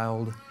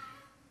child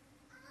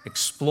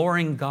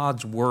exploring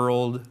God's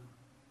world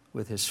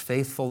with his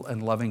faithful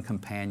and loving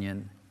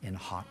companion in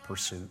hot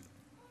pursuit.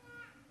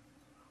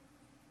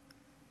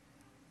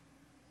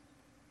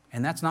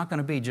 And that's not going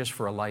to be just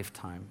for a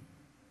lifetime.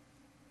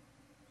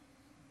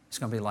 It's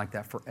going to be like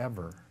that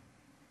forever.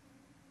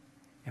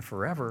 And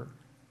forever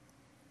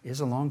is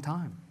a long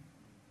time.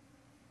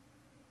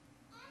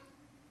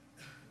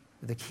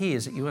 The key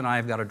is that you and I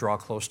have got to draw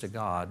close to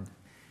God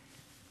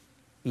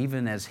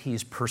even as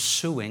He's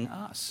pursuing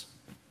us.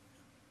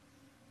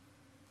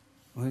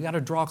 We've got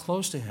to draw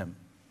close to Him.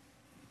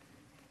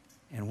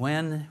 And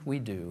when we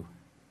do,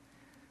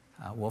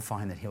 we'll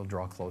find that He'll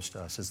draw close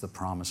to us, is the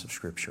promise of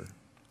Scripture.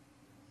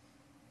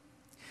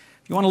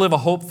 If you want to live a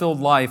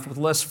hope-filled life with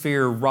less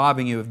fear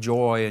robbing you of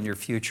joy in your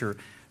future,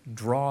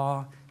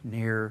 draw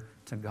near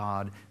to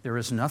God. There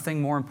is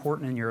nothing more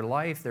important in your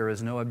life. There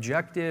is no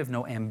objective,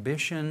 no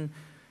ambition,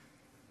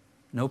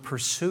 no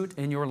pursuit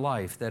in your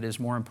life that is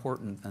more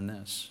important than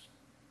this.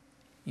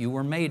 You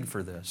were made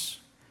for this.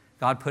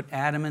 God put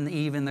Adam and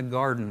Eve in the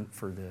garden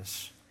for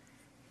this.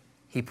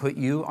 He put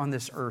you on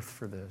this earth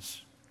for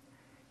this.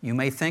 You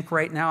may think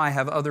right now, I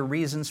have other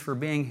reasons for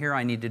being here.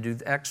 I need to do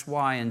X,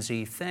 Y, and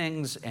Z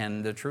things.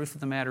 And the truth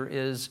of the matter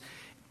is,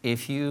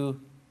 if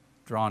you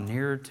draw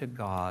near to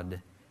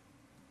God,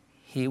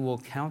 He will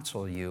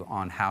counsel you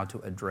on how to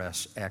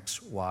address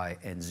X, Y,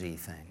 and Z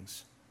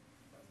things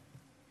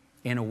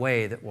in a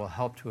way that will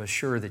help to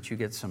assure that you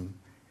get some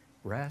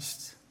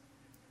rest,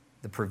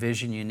 the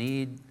provision you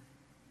need,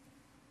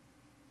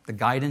 the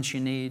guidance you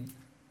need,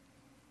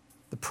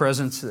 the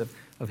presence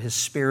of His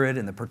Spirit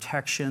and the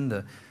protection,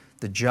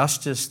 the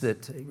justice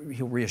that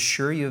He'll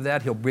reassure you of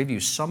that. He'll give you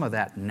some of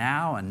that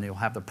now, and you'll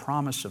have the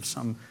promise of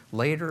some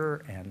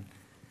later, and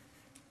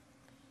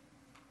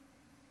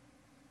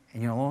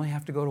you'll only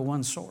have to go to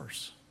one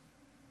source,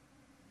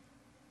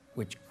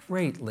 which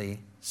greatly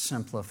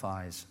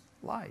simplifies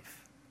life.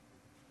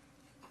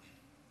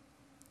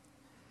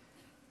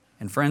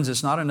 And friends,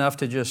 it's not enough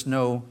to just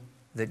know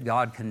that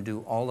God can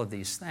do all of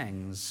these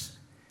things.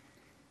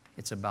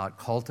 It's about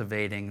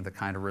cultivating the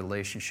kind of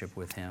relationship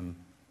with Him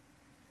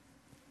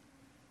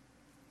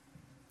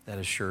that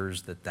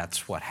assures that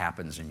that's what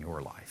happens in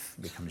your life,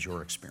 becomes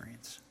your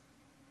experience.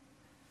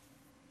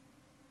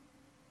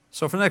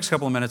 So for the next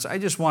couple of minutes, I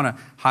just want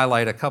to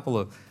highlight a couple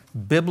of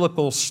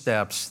biblical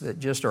steps that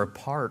just are a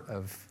part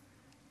of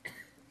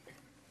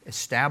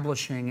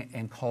establishing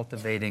and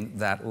cultivating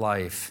that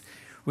life.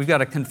 We've got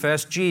to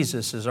confess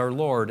Jesus as our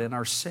Lord and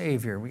our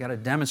Savior. We've got to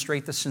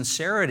demonstrate the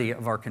sincerity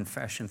of our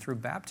confession through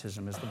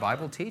baptism, as the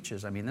Bible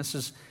teaches. I mean, this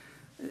is,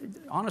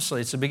 honestly,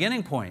 it's a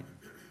beginning point.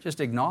 Just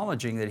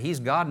acknowledging that He's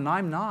God and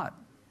I'm not.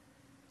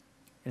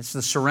 It's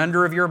the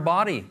surrender of your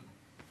body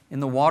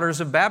in the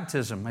waters of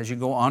baptism. As you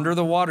go under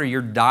the water,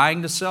 you're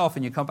dying to self,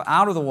 and you come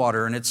out of the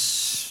water, and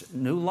it's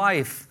new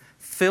life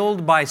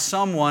filled by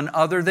someone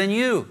other than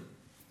you.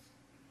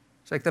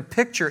 It's like the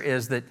picture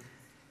is that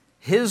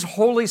His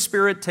Holy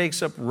Spirit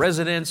takes up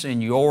residence in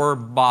your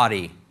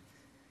body,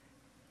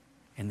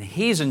 and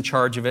He's in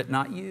charge of it,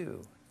 not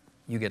you.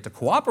 You get to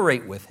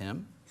cooperate with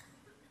Him.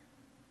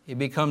 He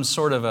becomes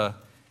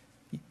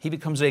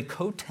a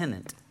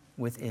co-tenant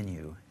within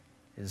you,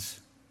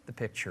 is the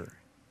picture.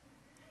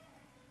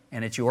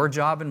 And it's your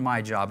job and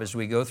my job as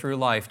we go through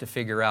life to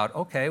figure out,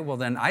 okay, well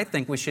then I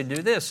think we should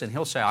do this. And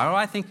He'll say, oh,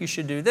 I think you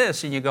should do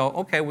this. And you go,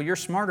 okay, well you're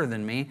smarter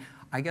than me.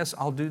 I guess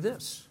I'll do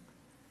this,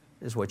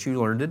 is what you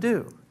learn to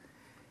do.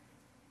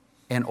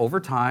 And over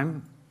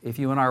time, if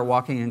you and I are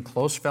walking in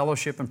close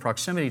fellowship and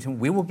proximity to Him,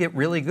 we will get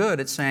really good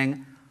at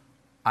saying,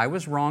 I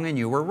was wrong and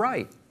you were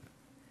right.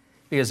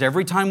 Because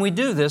every time we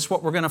do this,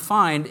 what we're going to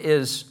find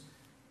is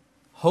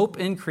hope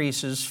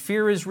increases,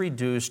 fear is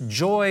reduced,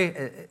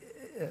 joy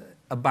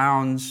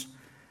abounds.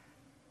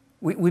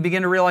 We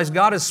begin to realize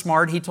God is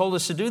smart. He told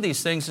us to do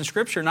these things in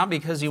Scripture, not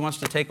because He wants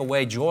to take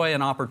away joy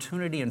and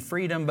opportunity and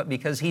freedom, but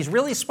because He's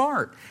really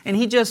smart. And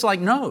He just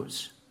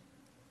knows.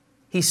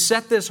 He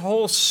set this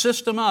whole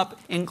system up,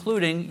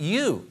 including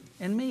you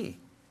and me.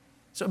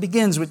 So it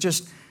begins with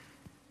just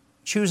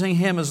choosing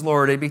Him as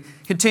Lord. It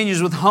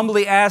continues with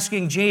humbly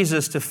asking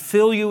Jesus to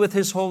fill you with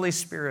His Holy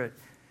Spirit.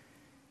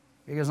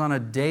 Because on a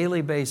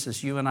daily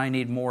basis, you and I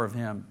need more of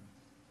Him.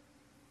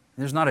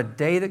 There's not a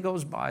day that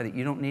goes by that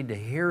you don't need to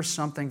hear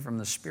something from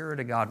the Spirit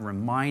of God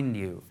remind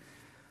you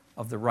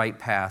of the right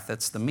path.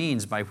 That's the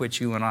means by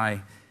which you and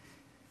I,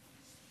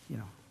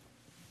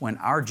 when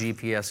our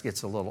GPS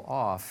gets a little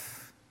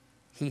off,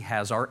 He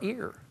has our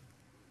ear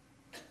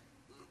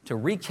to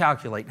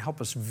recalculate and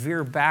help us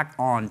veer back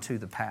onto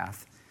the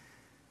path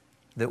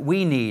that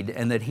we need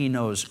and that He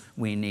knows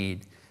we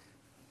need.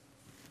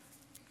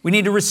 We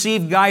need to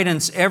receive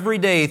guidance every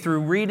day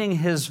through reading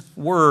His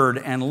Word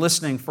and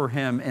listening for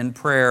Him in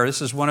prayer.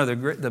 This is one of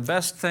the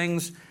best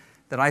things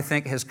that I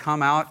think has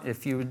come out,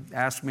 if you would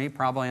ask me,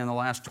 probably in the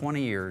last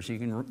 20 years. You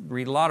can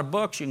read a lot of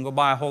books, you can go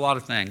buy a whole lot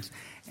of things,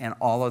 and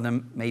all of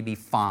them may be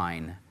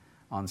fine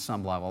on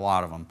some level, a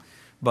lot of them.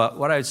 But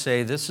what I would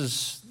say,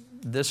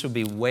 this would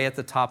be way at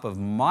the top of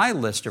my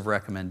list of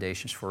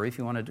recommendations for you if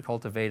you wanted to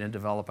cultivate and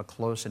develop a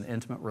close and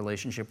intimate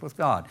relationship with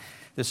God.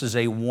 This is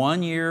a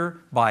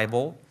one-year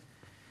Bible,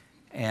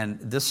 and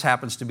this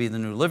happens to be the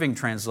New Living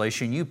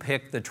Translation. You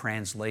pick the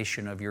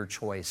translation of your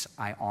choice.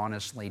 I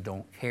honestly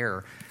don't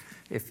care.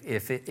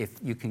 If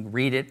you can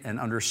read it and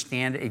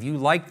understand it. If you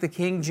like the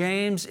King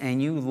James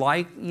and you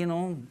like,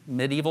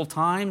 medieval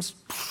times,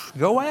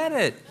 go at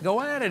it.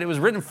 Go at it. It was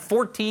written in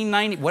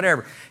 1490,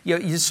 whatever.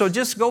 So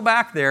just go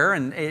back there,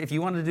 and if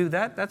you want to do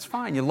that, that's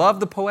fine. You love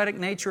the poetic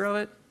nature of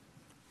it.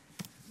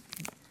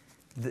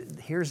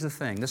 Here's the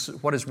thing. This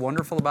is what is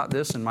wonderful about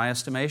this, in my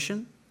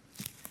estimation.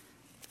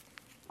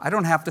 I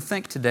don't have to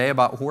think today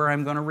about where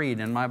I'm going to read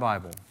in my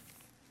Bible.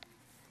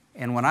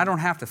 And when I don't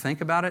have to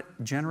think about it,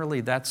 generally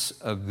that's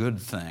a good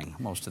thing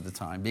most of the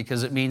time,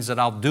 because it means that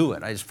I'll do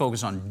it. I just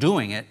focus on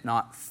doing it,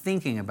 not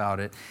thinking about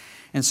it.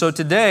 And so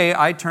today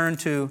I turn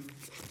to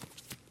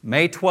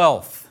May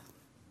 12th.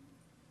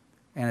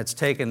 And it's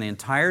taken the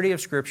entirety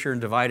of Scripture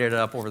and divided it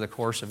up over the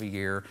course of a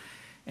year.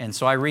 And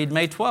so I read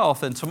May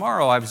 12th, and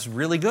tomorrow I was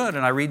really good,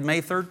 and I read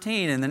May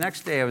 13, and the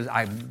next day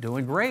I'm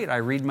doing great. I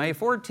read May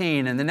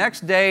 14, and the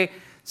next day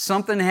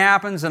something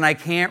happens and I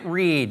can't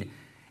read.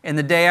 And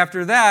the day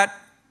after that,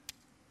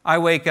 I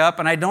wake up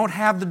and I don't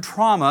have the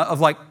trauma of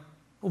like,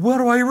 what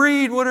do I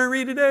read? What do I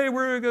read today?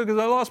 Where do I go? Because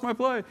I lost my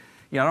play.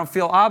 I don't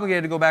feel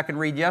obligated to go back and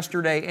read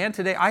yesterday and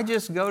today. I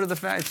just go to the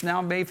fact, it's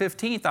now May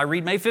 15th. I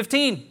read May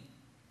 15th.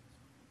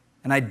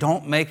 And I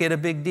don't make it a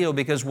big deal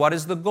because what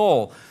is the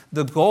goal?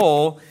 The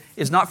goal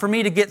is not for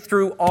me to get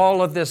through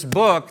all of this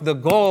book. The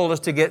goal is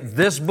to get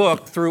this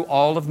book through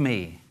all of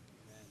me.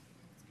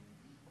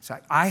 So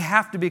I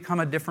have to become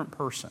a different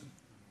person.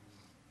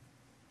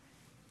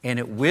 And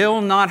it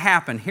will not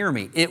happen, hear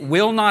me, it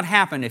will not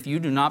happen if you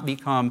do not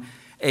become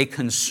a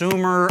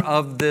consumer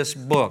of this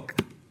book.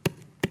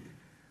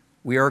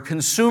 We are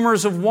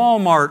consumers of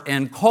Walmart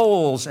and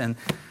Kohl's and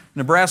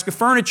Nebraska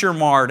Furniture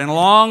Mart and a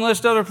long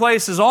list of other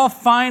places, all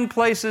fine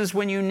places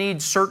when you need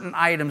certain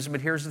items.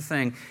 But here's the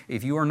thing,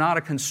 if you are not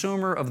a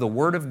consumer of the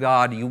Word of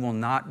God, you will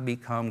not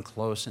become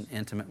close and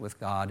intimate with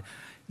God.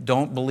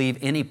 Don't believe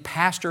any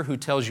pastor who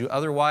tells you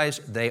otherwise.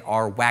 They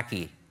are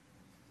wacky.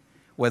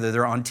 Whether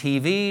they're on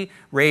TV,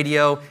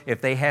 radio,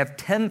 if they have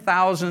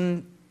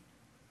 10,000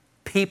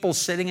 people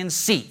sitting in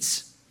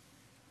seats,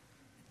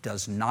 it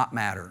does not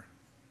matter.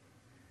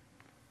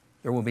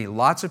 There will be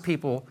lots of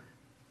people,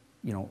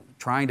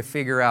 trying to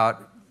figure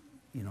out,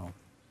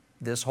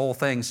 this whole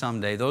thing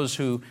someday. Those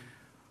who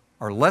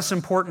are less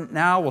important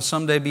now will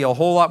someday be a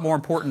whole lot more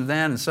important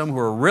then, and some who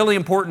are really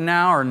important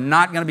now are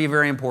not going to be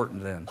very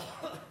important then.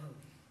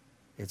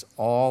 It's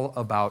all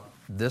about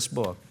this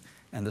book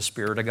and the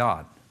Spirit of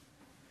God.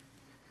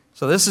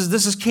 So this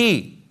is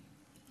key.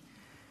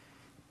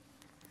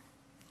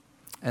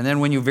 And then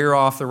when you veer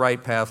off the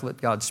right path, let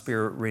God's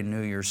Spirit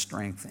renew your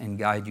strength and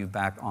guide you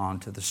back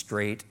onto the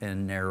straight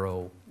and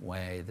narrow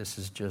way. This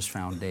is just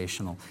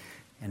foundational.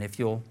 And if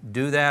you'll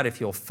do that, if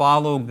you'll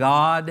follow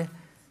God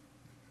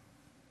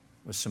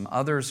with some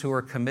others who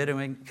are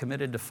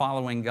committed to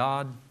following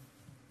God,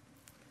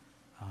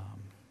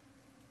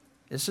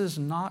 this is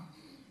not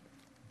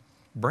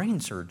brain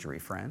surgery,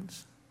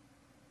 friends.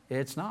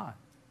 It's not.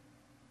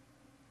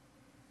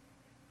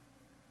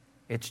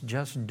 It's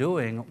just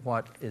doing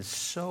what is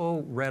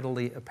so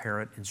readily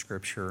apparent in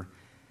Scripture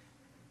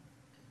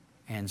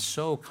and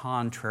so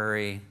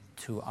contrary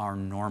to our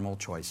normal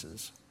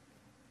choices.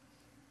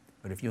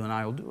 But if you and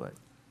I will do it,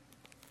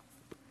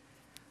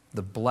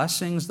 the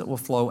blessings that will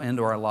flow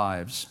into our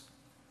lives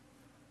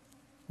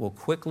will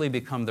quickly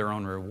become their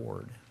own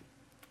reward.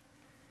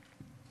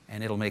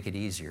 And it'll make it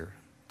easier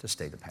to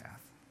stay the path.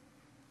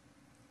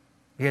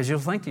 Because you'll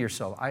think to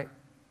yourself,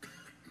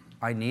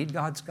 I need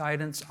God's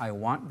guidance. I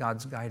want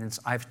God's guidance.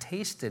 I've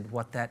tasted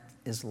what that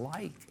is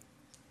like.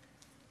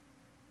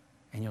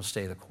 And you'll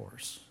stay the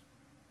course.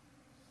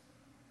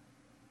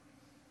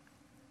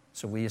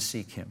 So will you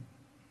seek Him?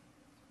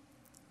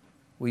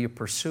 Will you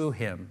pursue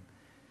Him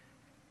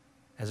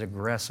as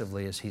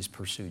aggressively as He's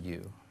pursued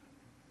you?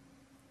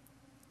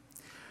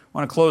 I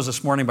want to close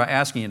this morning by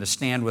asking you to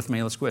stand with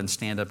me. Let's go ahead and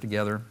stand up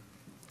together.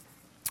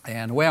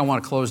 And the way I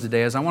want to close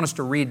today is I want us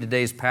to read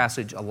today's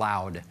passage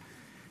aloud.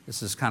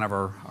 This is kind of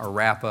our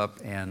wrap-up,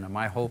 and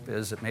my hope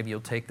is that maybe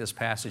you'll take this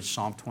passage,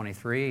 Psalm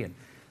 23, and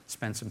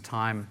spend some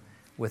time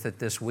with it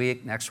this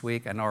week, next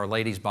week. I know our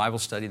ladies' Bible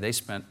study, they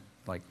spent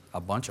like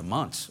a bunch of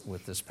months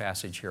with this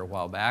passage here a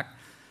while back,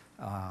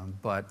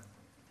 but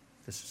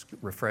this is a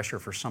refresher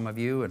for some of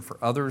you and for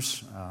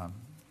others.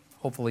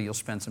 Hopefully you'll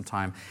spend some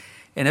time.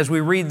 And as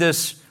we read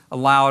this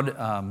aloud,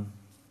 I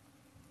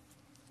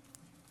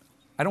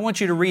don't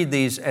want you to read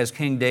these as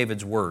King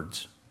David's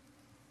words.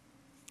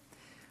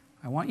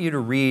 I want you to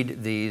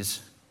read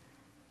these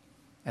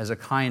as a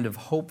kind of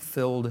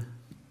hope-filled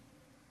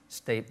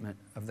statement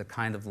of the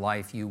kind of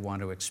life you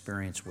want to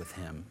experience with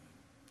Him.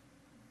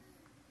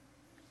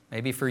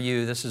 Maybe for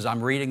you,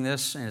 I'm reading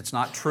this and it's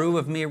not true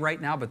of me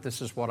right now, but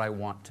this is what I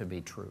want to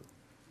be true.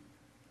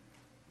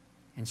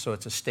 And so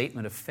it's a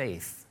statement of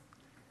faith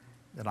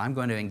that I'm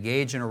going to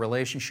engage in a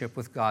relationship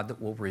with God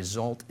that will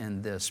result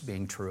in this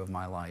being true of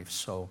my life.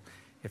 So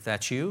if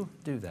that's you,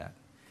 do that.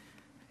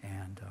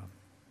 And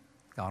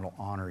God will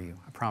honor you.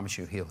 I promise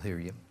you, He'll hear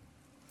you.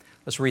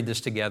 Let's read this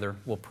together.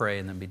 We'll pray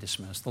and then be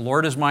dismissed. The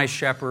Lord is my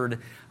shepherd.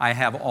 I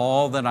have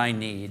all that I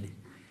need.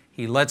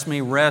 He lets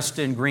me rest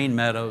in green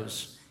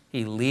meadows.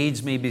 He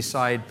leads me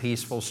beside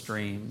peaceful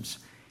streams.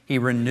 He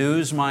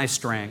renews my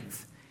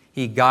strength.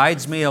 He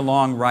guides me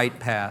along right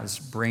paths,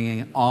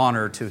 bringing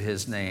honor to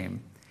His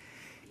name.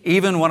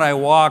 Even when I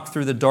walk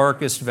through the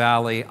darkest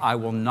valley, I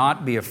will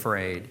not be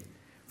afraid,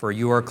 for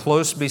You are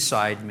close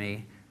beside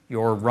me.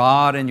 Your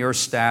rod and Your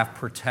staff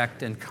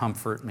protect and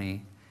comfort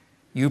me.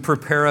 You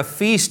prepare a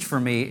feast for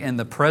me in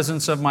the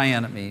presence of my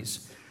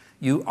enemies.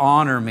 You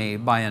honor me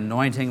by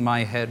anointing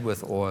my head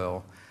with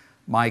oil.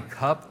 My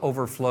cup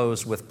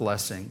overflows with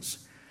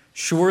blessings.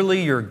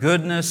 Surely Your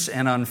goodness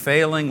and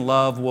unfailing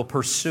love will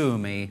pursue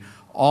me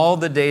all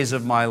the days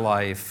of my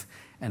life,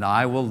 and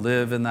I will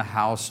live in the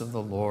house of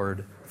the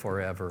Lord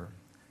forever.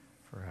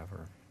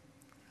 Forever.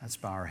 Let's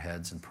bow our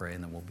heads and pray,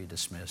 and then we'll be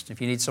dismissed.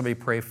 If you need somebody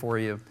to pray for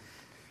you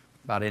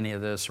about any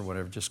of this or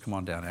whatever, just come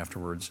on down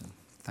afterwards and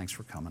Thanks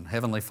for coming.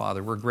 Heavenly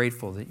Father, we're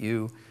grateful that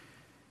you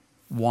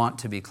want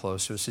to be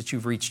close to us, that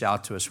you've reached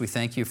out to us. We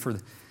thank you for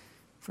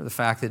the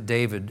fact that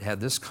David had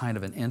this kind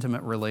of an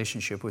intimate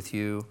relationship with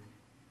you.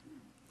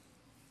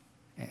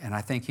 And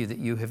I thank you that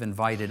you have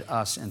invited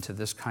us into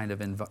this kind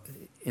of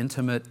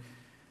intimate,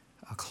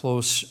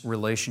 close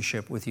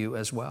relationship with you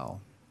as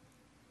well.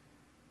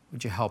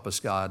 Would you help us,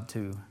 God,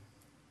 to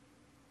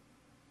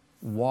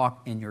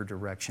walk in your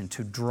direction,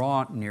 to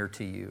draw near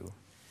to you,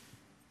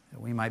 that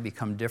we might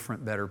become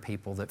different, better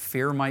people, that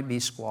fear might be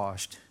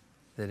squashed,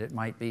 that it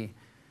might be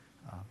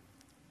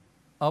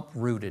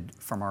uprooted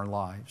from our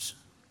lives,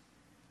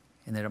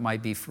 and that it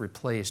might be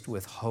replaced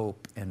with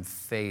hope and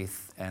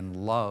faith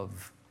and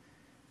love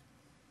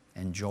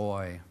and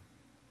joy,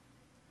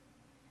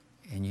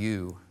 and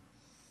you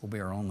will be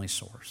our only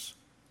source.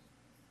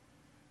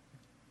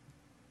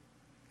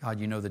 God,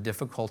 you know the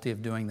difficulty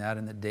of doing that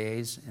in the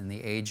days and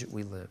the age that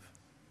we live.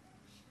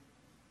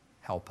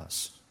 Help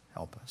us,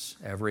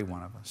 every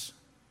one of us.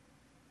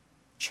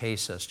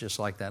 Chase us just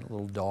like that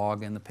little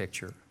dog in the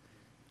picture.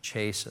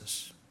 Chase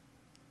us.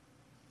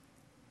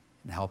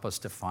 And help us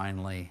to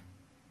finally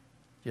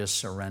just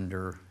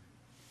surrender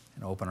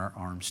and open our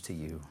arms to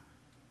you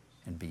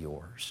and be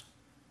yours.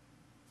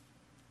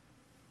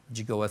 Would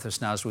you go with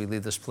us now as we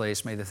leave this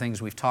place? May the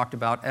things we've talked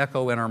about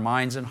echo in our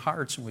minds and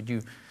hearts, and would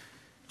you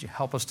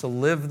help us to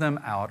live them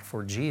out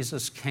for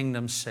Jesus'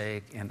 kingdom's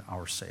sake and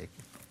our sake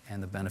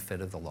and the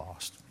benefit of the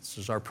lost. This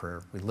is our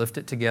prayer. We lift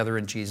it together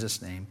in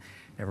Jesus' name.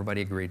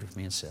 Everybody agreed with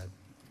me and said,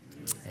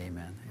 amen.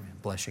 Amen.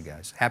 Bless you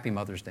guys. Happy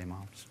Mother's Day,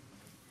 moms.